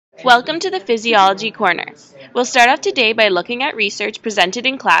Welcome to the Physiology Corner. We'll start off today by looking at research presented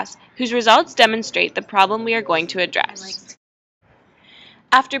in class whose results demonstrate the problem we are going to address.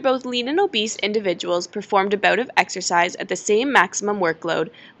 After both lean and obese individuals performed a bout of exercise at the same maximum workload,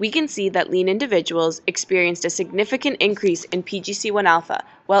 we can see that lean individuals experienced a significant increase in PGC-1 alpha,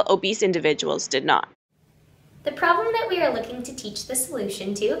 while obese individuals did not. The problem that we are looking to teach the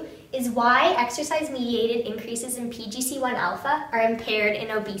solution to is why exercise-mediated increases in PGC-1 alpha are impaired in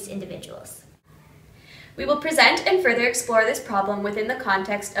obese individuals. We will present and further explore this problem within the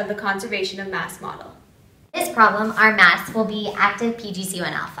context of the conservation of mass model. In this problem, our mass will be active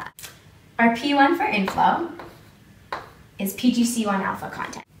PGC-1 alpha. Our P1 for inflow is PGC-1 alpha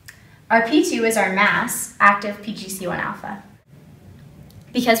content. Our P2 is our mass, active PGC-1 alpha.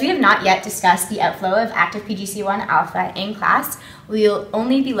 Because we have not yet discussed the outflow of active PGC-1 alpha in class, we will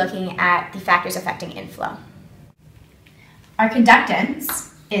only be looking at the factors affecting inflow. Our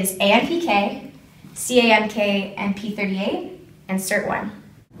conductance is AMPK, CAMK, and P38, and SIRT1.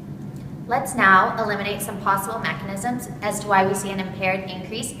 Let's now eliminate some possible mechanisms as to why we see an impaired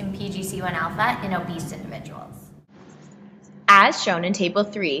increase in PGC-1 alpha in obese individuals. As shown in Table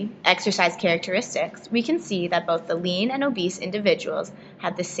 3, Exercise Characteristics, we can see that both the lean and obese individuals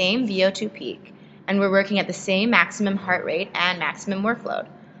had the same VO2 peak and were working at the same maximum heart rate and maximum workload.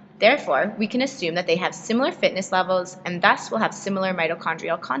 Therefore, we can assume that they have similar fitness levels and thus will have similar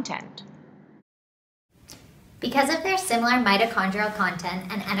mitochondrial content. Because of their similar mitochondrial content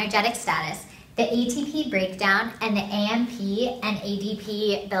and energetic status, the ATP breakdown and the AMP and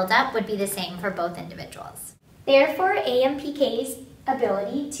ADP buildup would be the same for both individuals. Therefore, AMPK's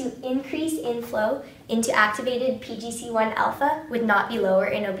ability to increase inflow into activated PGC-1 alpha would not be lower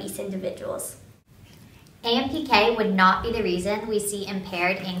in obese individuals. AMPK would not be the reason we see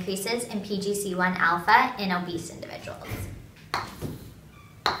impaired increases in PGC-1 alpha in obese individuals.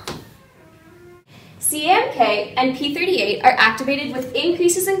 CAMK and P38 are activated with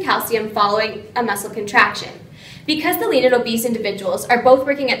increases in calcium following a muscle contraction. Because the lean and obese individuals are both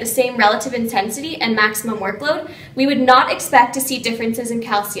working at the same relative intensity and maximum workload, we would not expect to see differences in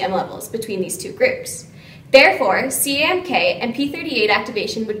calcium levels between these two groups. Therefore, CAMK and P38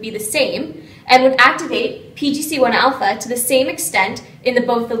 activation would be the same and would activate PGC-1 alpha to the same extent in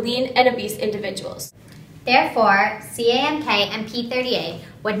both the lean and obese individuals. Therefore, CAMK and P38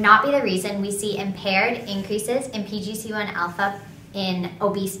 would not be the reason we see impaired increases in PGC-1 alpha in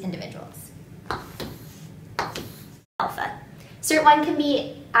obese individuals. Alpha. SIRT1 can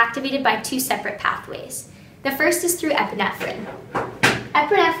be activated by two separate pathways. The first is through epinephrine.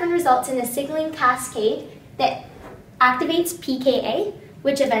 Epinephrine results in a signaling cascade that activates PKA,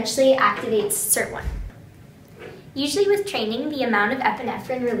 which eventually activates SIRT1. Usually with training, the amount of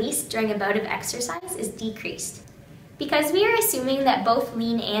epinephrine released during a bout of exercise is decreased. Because we are assuming that both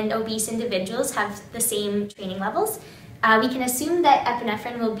lean and obese individuals have the same training levels, we can assume that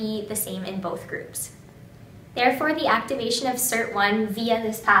epinephrine will be the same in both groups. Therefore, the activation of SIRT1 via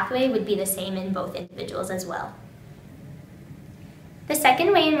this pathway would be the same in both individuals as well. The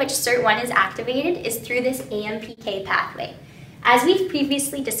second way in which SIRT1 is activated is through this AMPK pathway. As we've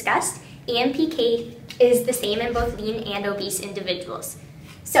previously discussed, AMPK is the same in both lean and obese individuals.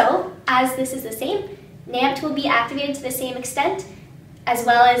 So, as this is the same, NAMPT will be activated to the same extent, as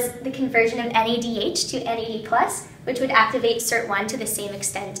well as the conversion of NADH to NAD+, which would activate SIRT1 to the same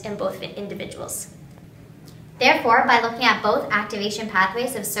extent in both individuals. Therefore, by looking at both activation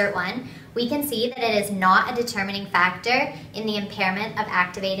pathways of SIRT1, we can see that it is not a determining factor in the impairment of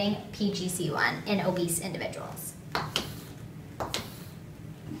activating PGC-1 in obese individuals.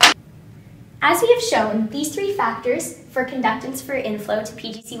 As we have shown, these three factors for conductance for inflow to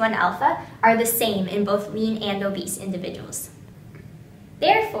PGC-1 alpha are the same in both lean and obese individuals.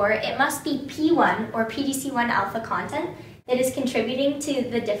 Therefore, it must be P1 or PGC-1 alpha content that is contributing to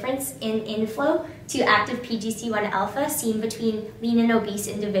the difference in inflow to active PGC-1 alpha seen between lean and obese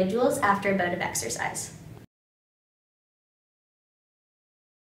individuals after a bout of exercise.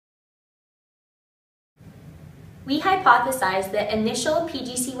 We hypothesize that initial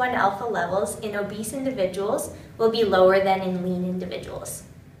PGC-1 alpha levels in obese individuals will be lower than in lean individuals.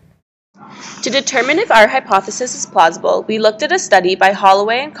 To determine if our hypothesis is plausible, we looked at a study by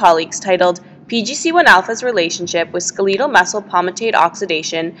Holloway and colleagues titled PGC-1 alpha's relationship with skeletal muscle palmitate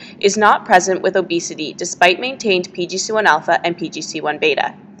oxidation is not present with obesity despite maintained PGC-1 alpha and PGC-1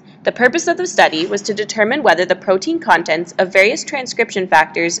 beta. The purpose of the study was to determine whether the protein contents of various transcription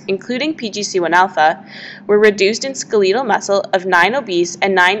factors, including PGC-1 alpha, were reduced in skeletal muscle of 9 obese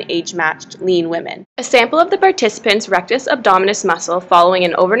and 9 age-matched lean women. A sample of the participants' rectus abdominis muscle following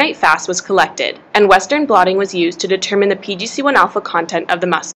an overnight fast was collected, and Western blotting was used to determine the PGC-1 alpha content of the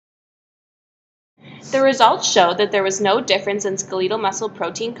muscle. The results showed that there was no difference in skeletal muscle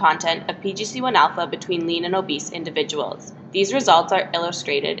protein content of PGC-1 alpha between lean and obese individuals. These results are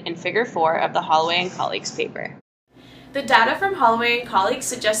illustrated in Figure 4 of the Holloway and colleagues paper. The data from Holloway and colleagues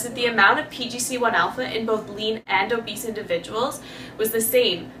suggests that the amount of PGC-1 alpha in both lean and obese individuals was the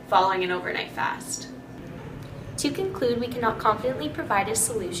same following an overnight fast. To conclude, we cannot confidently provide a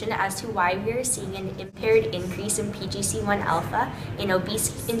solution as to why we are seeing an impaired increase in PGC-1 alpha in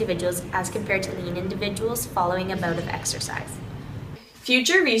obese individuals as compared to lean individuals following a bout of exercise.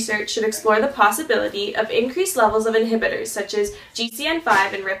 Future research should explore the possibility of increased levels of inhibitors such as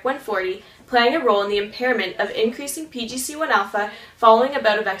GCN5 and RIP140 playing a role in the impairment of increasing PGC-1 alpha following a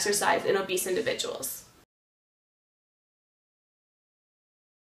bout of exercise in obese individuals.